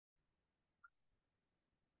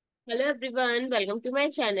Hello everyone, welcome to my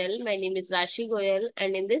channel. My name is Rashi Goel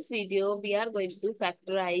and in this video we are going to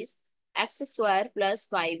factorize x square plus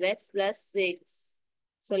 5x plus 6.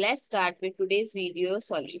 So let's start with today's video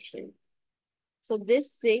solution. So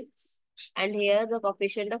this 6 and here the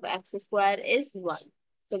coefficient of x square is 1.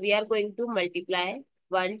 So we are going to multiply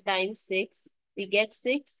 1 times 6. We get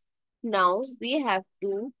 6. Now we have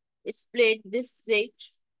to split this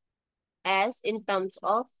 6 as in terms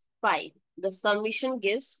of 5. The summation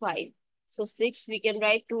gives 5. So 6 we can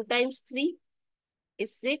write 2 times 3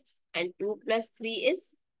 is 6 and 2 plus 3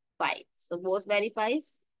 is 5. So both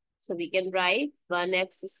verifies. So we can write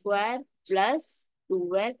 1x square plus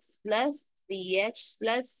 2x plus 3x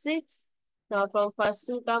plus 6. Now from first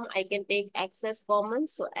two term I can take x as common.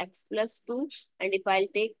 So x plus 2, and if I'll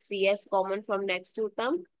take 3 as common from next two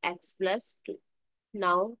term, x plus 2.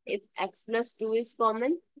 Now if x plus 2 is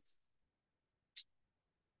common,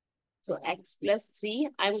 so x plus 3,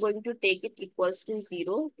 I'm going to take it equals to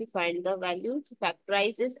 0 to find the value. So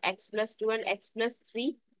factorize is x plus 2 and x plus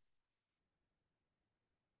 3,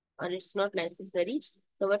 or it's not necessary.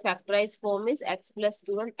 So our factorized form is x plus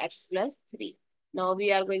 2 and x plus 3. Now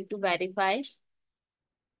we are going to verify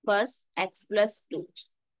first x plus 2.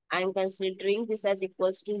 I'm considering this as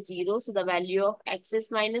equals to 0. So the value of x is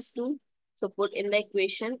minus 2. So put in the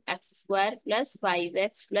equation x square plus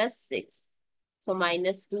 5x plus 6. So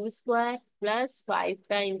minus 2 square plus 5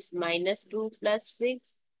 times minus 2 plus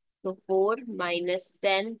 6. So 4 minus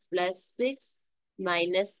 10 plus 6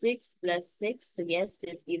 minus 6 plus 6. So yes,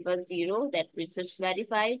 this gives us 0. That means it's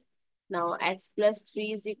verified. Now x plus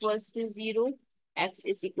 3 is equals to 0. X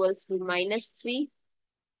is equals to minus 3.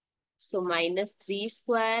 So minus 3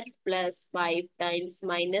 square plus 5 times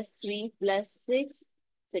minus 3 plus 6.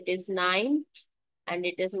 So it is 9. And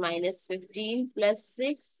it is minus 15 plus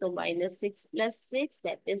 6. So minus 6 plus 6,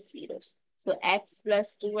 that is 0. So x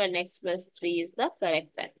plus 2 and x plus 3 is the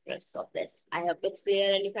correct factors of this. I hope it's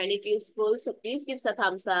clear and you find it useful. So please give us a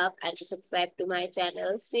thumbs up and subscribe to my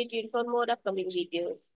channel. Stay tuned for more upcoming videos.